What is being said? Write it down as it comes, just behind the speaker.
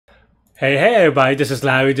Hey everybody, this is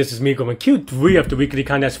Larry, this is me going Q3 of the weekly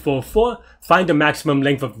contest 4-4. Find the maximum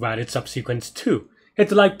length of Reddit Subsequence 2. Hit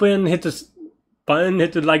the like button, hit the button,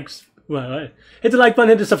 hit the like button,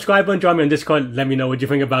 hit the subscribe button, join me on Discord, let me know what you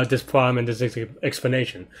think about this problem and this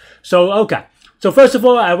explanation. So, okay. So first of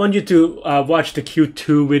all, I want you to watch the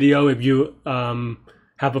Q2 video if you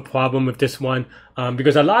have a problem with this one,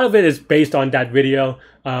 because a lot of it is based on that video,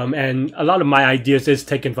 and a lot of my ideas is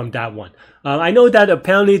taken from that one. I know that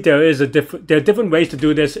apparently there are different ways to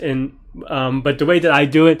do this, but the way that I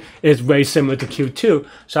do it is very similar to Q2.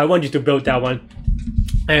 So I want you to build that one,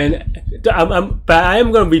 but I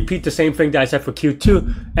am going to repeat the same thing that I said for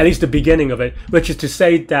Q2, at least the beginning of it, which is to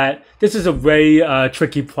say that this is a very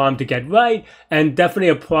tricky problem to get right, and definitely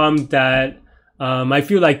a problem that I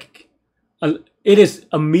feel like it is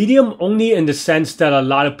a medium only in the sense that a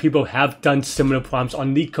lot of people have done similar problems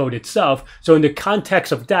on Leetcode itself. So in the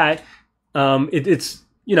context of that, it's,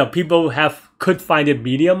 you know, people could find it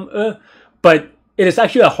medium, but it is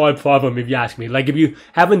actually a hard problem if you ask me. Like if you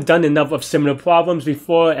haven't done enough of similar problems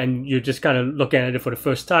before and you're just kind of looking at it for the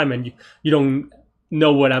first time and you don't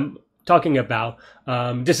know what I'm talking about,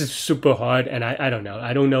 this is super hard, and I don't know.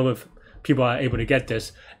 I don't know if people are able to get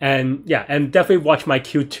this. And yeah, and definitely watch my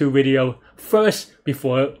Q2 video first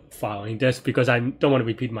before following this, because I don't want to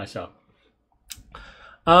repeat myself.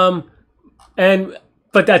 But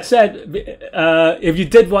that said, if you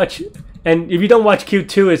did watch, and if you don't watch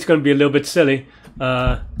Q2, it's going to be a little bit silly,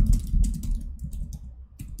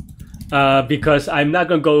 because I'm not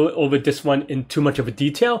going to go over this one in too much of a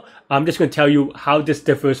detail. I'm just going to tell you how this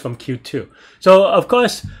differs from Q2. So of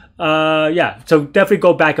course, yeah, so definitely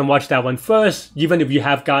go back and watch that one first, even if you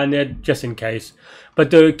have gotten it, just in case. But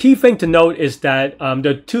the key thing to note is that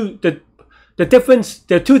there are two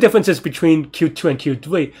differences between Q2 and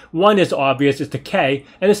Q3. One is obvious, it's the K,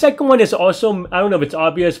 and the second one is also, I don't know if it's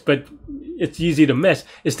obvious, but it's easy to miss,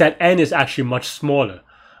 is that N is actually much smaller,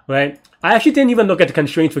 right? I actually didn't even look at the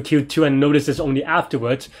constraints for Q2 and noticed this only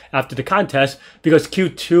afterwards, after the contest, because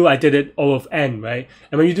Q2 I did it O of N, right?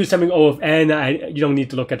 And when you do something O of N, you don't need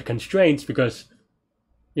to look at the constraints because,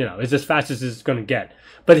 you know, it's as fast as it's going to get.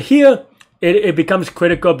 But here, it becomes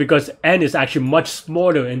critical because N is actually much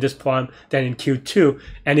smaller in this problem than in Q2.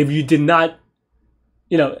 And if you did not,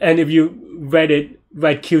 you know, and if you read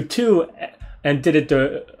Q2 and did it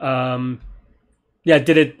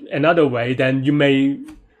another way, then you may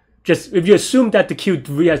just, if you assume that the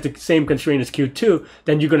Q3 has the same constraint as Q2,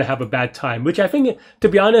 then you're going to have a bad time, which I think, to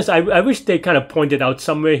be honest, I wish they kind of pointed out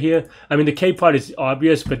somewhere here. I mean, the K part is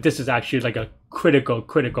obvious, but this is actually like a critical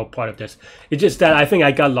part of this. It's just that I think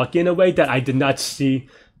I got lucky in a way that I did not see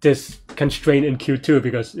this constraint in Q2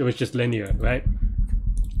 because it was just linear, right?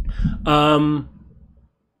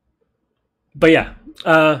 But yeah,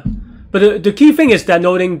 but the key thing is that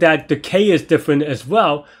noting that the K is different as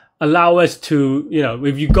well allow us to, you know,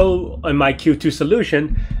 if you go on my Q2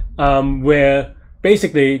 solution, where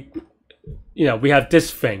basically, you know, we have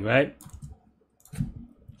this thing, right?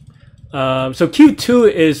 So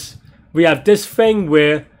Q2 is, we have this thing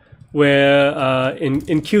where in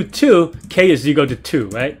Q2, K is equal to 2,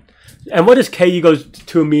 right? And what does K equals to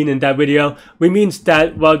 2 mean in that video? It means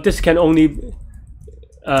that, well, this can only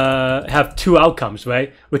have two outcomes,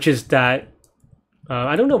 right? Which is that,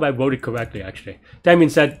 I don't know if I wrote it correctly, actually. That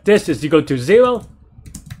means that this is equal to 0,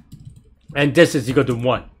 and this is equal to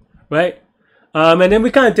 1, right? And then we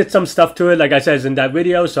kind of did some stuff to it, like I said, in that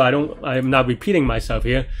video, so I'm not repeating myself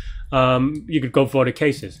here. You could go for the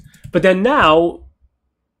cases. But then now,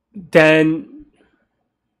 using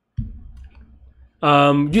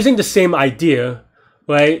the same idea,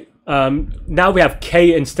 right? Now we have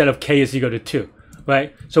K instead of K is equal to 2,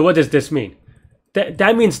 right? So what does this mean?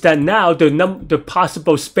 That means that now the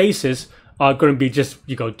possible spaces are going to be just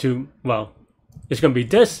equal to, well, it's going to be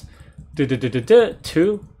this, 2, 3,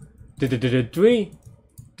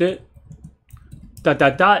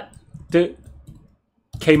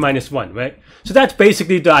 K minus 1, right? So that's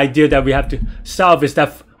basically the idea that we have to solve, is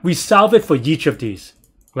that we solve it for each of these,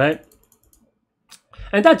 right?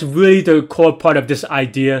 And that's really the core part of this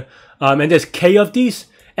idea. And there's K of these,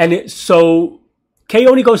 and so K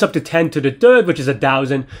only goes up to 10 to the third, which is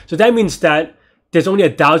 1,000. So that means that there's only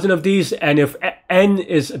 1,000 of these, and if N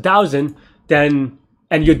is 1,000, then,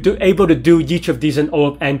 and you're able to do each of these in O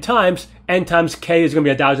of N times K is going to be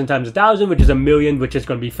 1,000 times 1,000, which is 1,000,000, which is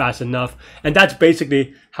going to be fast enough. And that's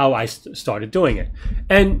basically how I started doing it.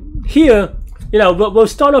 And here, you know, we'll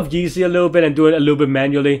start off easy a little bit and do it a little bit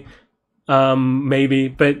manually, maybe.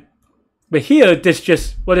 But here, this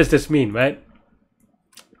just, what does this mean, right?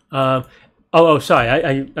 Oh,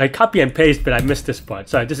 sorry, I copy and paste, but I missed this part.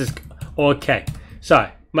 Sorry, this is all K. Sorry,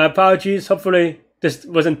 my apologies. Hopefully this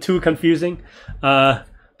wasn't too confusing. But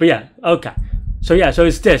yeah, okay. So yeah, so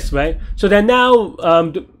it's this, right? So then now,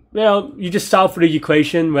 you just solve for the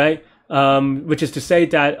equation, right? Which is to say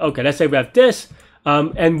that, okay, let's say we have this,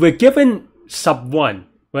 and we're given sub 1,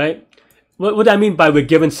 right? What do I mean by we're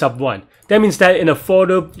given sub 1? That means that in a for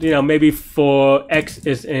loop, maybe for x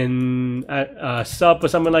is in sub or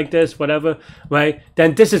something like this, whatever, right?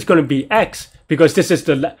 Then this is going to be x because this is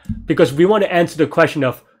because we want to answer the question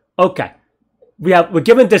of, okay, we're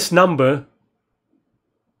given this number.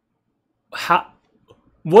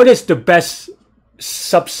 What is the best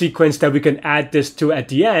subsequence that we can add this to at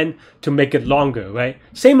the end to make it longer, right?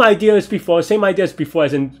 Same idea as before as in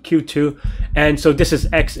Q2, and so this is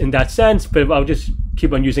x in that sense, but I'll just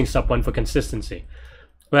keep on using sub 1 for consistency,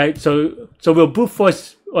 right? So we'll brute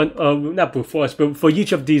force not brute force, but for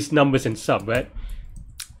each of these numbers in sub, right?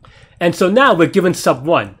 And so now we're given sub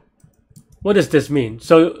 1. What does this mean?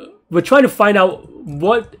 So we're trying to find out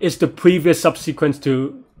what is the previous subsequence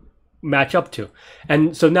to match up to.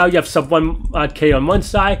 And so now you have sub 1 mod k on one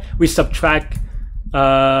side, we subtract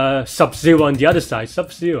sub 0 on the other side.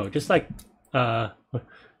 Sub 0, just like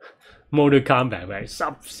Mortal Kombat, right?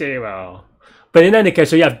 Sub 0. But in any case,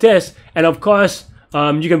 so you have this, and of course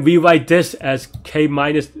you can rewrite this as k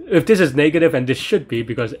minus, if this is negative, and this should be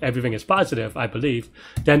because everything is positive, I believe,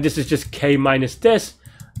 then this is just k minus this.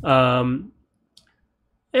 Kind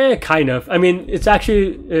of. I mean, it's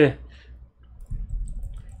actually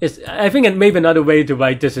I think it maybe another way to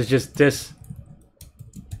write this is just this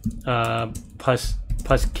plus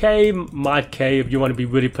k mod k if you want to be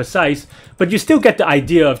really precise, but you still get the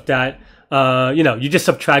idea of that. You just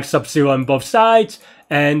subtract sub 0 on both sides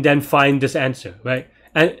and then find this answer, right?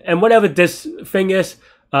 And whatever this thing is,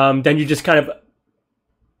 then you just kind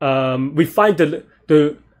of we find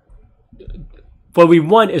the what we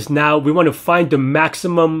want is now we want to find the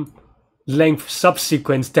maximum length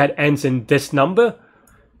subsequence that ends in this number,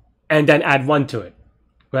 and then add 1 to it,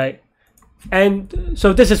 right? And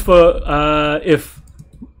so this is for if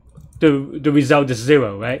the result is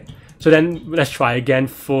 0, right? So then let's try again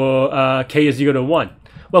for k is equal to 1.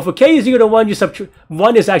 Well, for k is equal to 1, you subtract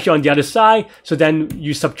 1 is actually on the other side, so then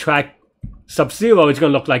you subtract sub 0. It's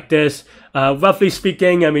going to look like this. Roughly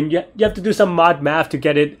speaking, I mean, you have to do some mod math to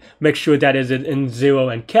get it, make sure that is in 0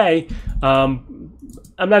 and k. I'm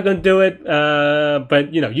not going to do it,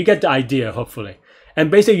 but you get the idea, hopefully. And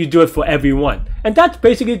basically you do it for every one. And that's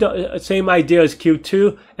basically the same idea as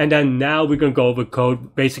Q2. And then now we're going to go over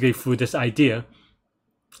code basically through this idea.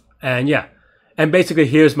 And yeah. And basically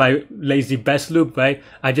here's my lazy best loop, right?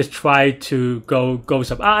 I just try to go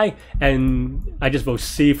sub I, and I just vote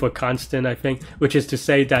C for constant, I think, which is to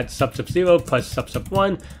say that sub 0 plus sub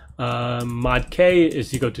 1 mod k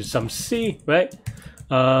is equal to some C, right?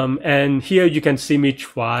 And here you can see me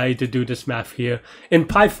try to do this math here. In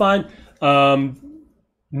Python,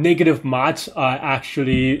 negative mods are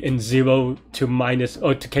actually in 0 to minus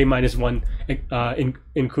or to k minus 1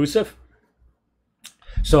 inclusive.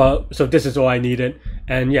 So this is all I needed,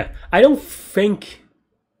 and yeah, I don't think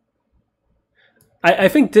I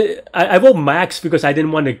think I wrote max because I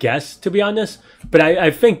didn't want to guess, to be honest. But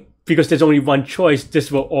I think because there's only one choice,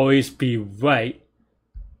 this will always be right.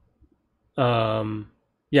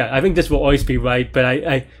 Yeah, I think this will always be right, but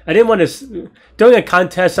I didn't want to. During a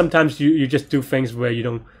contest, sometimes you just do things where you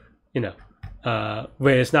don't,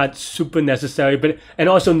 where it's not super necessary, but and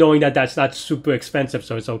also knowing that that's not super expensive,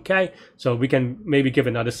 so it's okay. So we can maybe give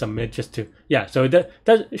another submit just to, yeah. So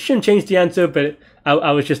that shouldn't change the answer, but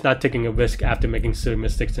I was just not taking a risk after making silly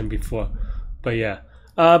mistakes than before. But yeah,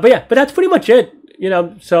 but that's pretty much it.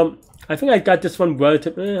 So I think I got this one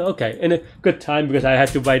relatively okay in a good time because I had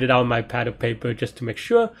to write it out on my pad of paper just to make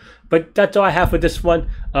sure. But that's all I have for this one.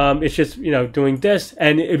 It's just doing this,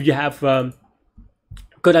 and if you have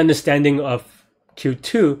good understanding of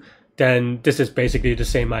Q2, then this is basically the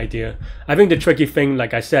same idea. I think the tricky thing,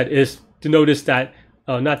 like I said, is to notice that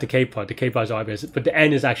not the K part. The K part is obvious, but the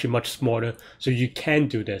N is actually much smaller, so you can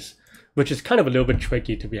do this, which is kind of a little bit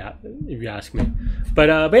tricky to be if you ask me. But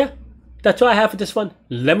yeah. That's all I have for this one.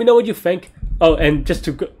 Let me know what you think. Oh, and just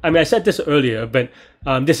to, I mean, I said this earlier, but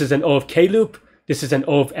this is an O of K loop. This is an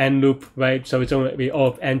O of N loop, right? So it's going to be O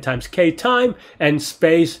of N times K time, and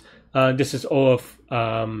space. This is O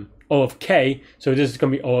of K. So this is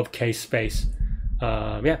going to be O of K space.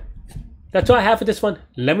 Yeah, that's all I have for this one.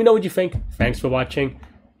 Let me know what you think. Thanks for watching.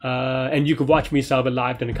 And you can watch me solve it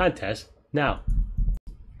live during the contest now.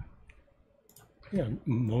 Yeah,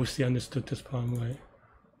 mostly understood this problem, right?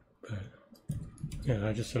 But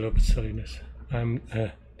yeah, just a little bit silliness.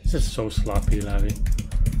 This is so sloppy, Larry.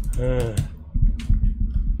 Okay.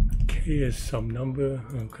 K is some number,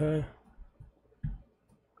 okay.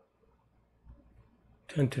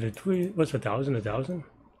 10 to the 3, what's 1,000, 1,000?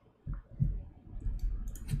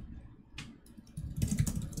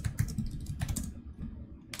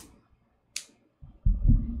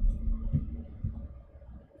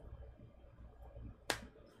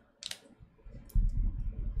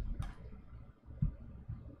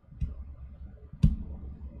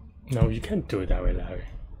 No, you can't do it that way, Larry.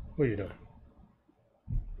 What are you doing?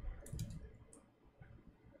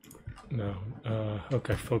 No,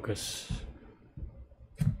 okay, focus.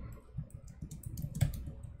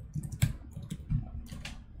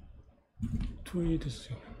 Tweet is.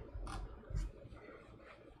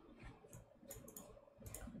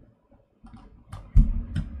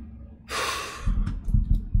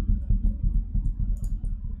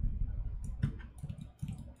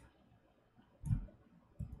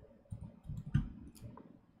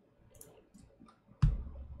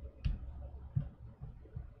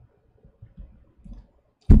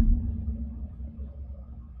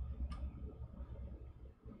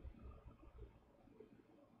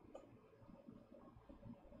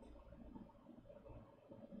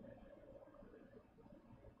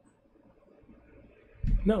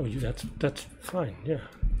 No, that's fine, yeah.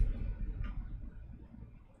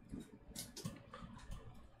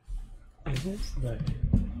 Is it right?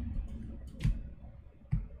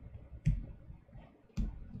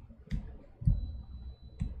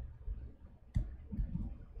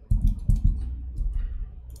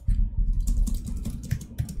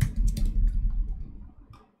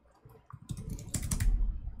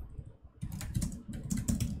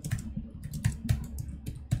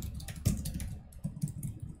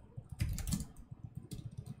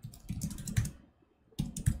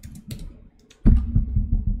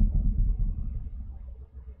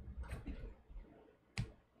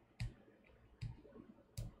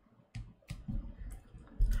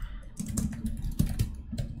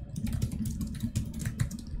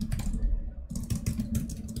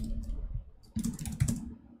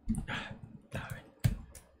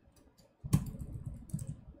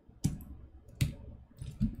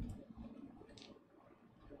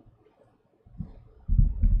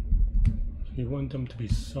 You want them to be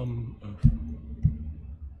sum of,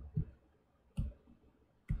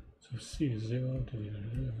 so C is 0 to the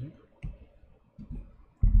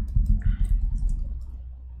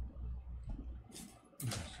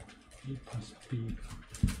A plus B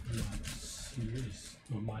mod C is,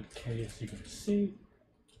 or mod K is equal to C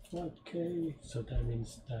mod K, so that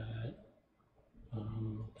means that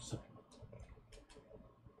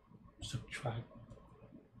subtract.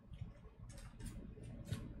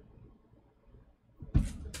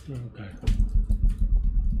 Okay.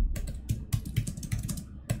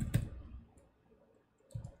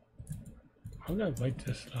 How did I write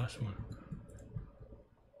this last one?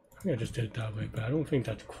 I think I just did it that way, but I don't think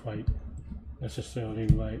that's quite necessarily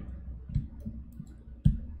right.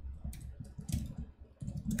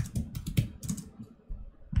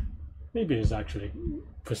 Maybe it's actually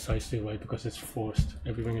precisely right because it's forced.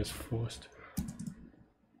 Everything is forced.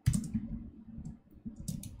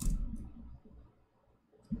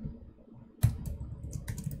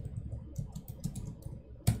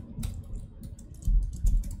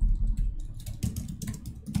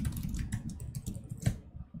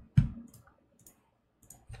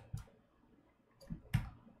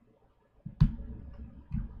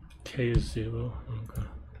 K is 0. Okay.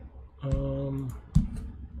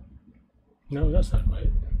 No, that's not right.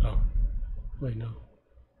 Oh, wait, no.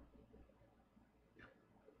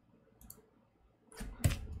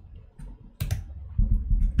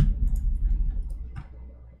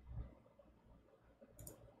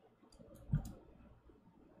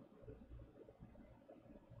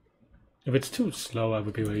 If it's too slow, I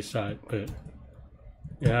would be really sad, but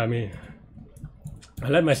yeah, I mean, I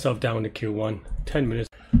let myself down in the Q1, 10 minutes.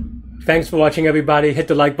 Thanks for watching, everybody. Hit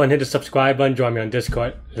the like button, hit the subscribe button, join me on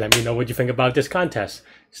Discord. Let me know what you think about this contest.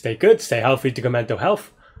 Stay good, stay healthy to your mental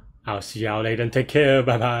health. I'll see y'all later and take care.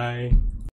 Bye-bye.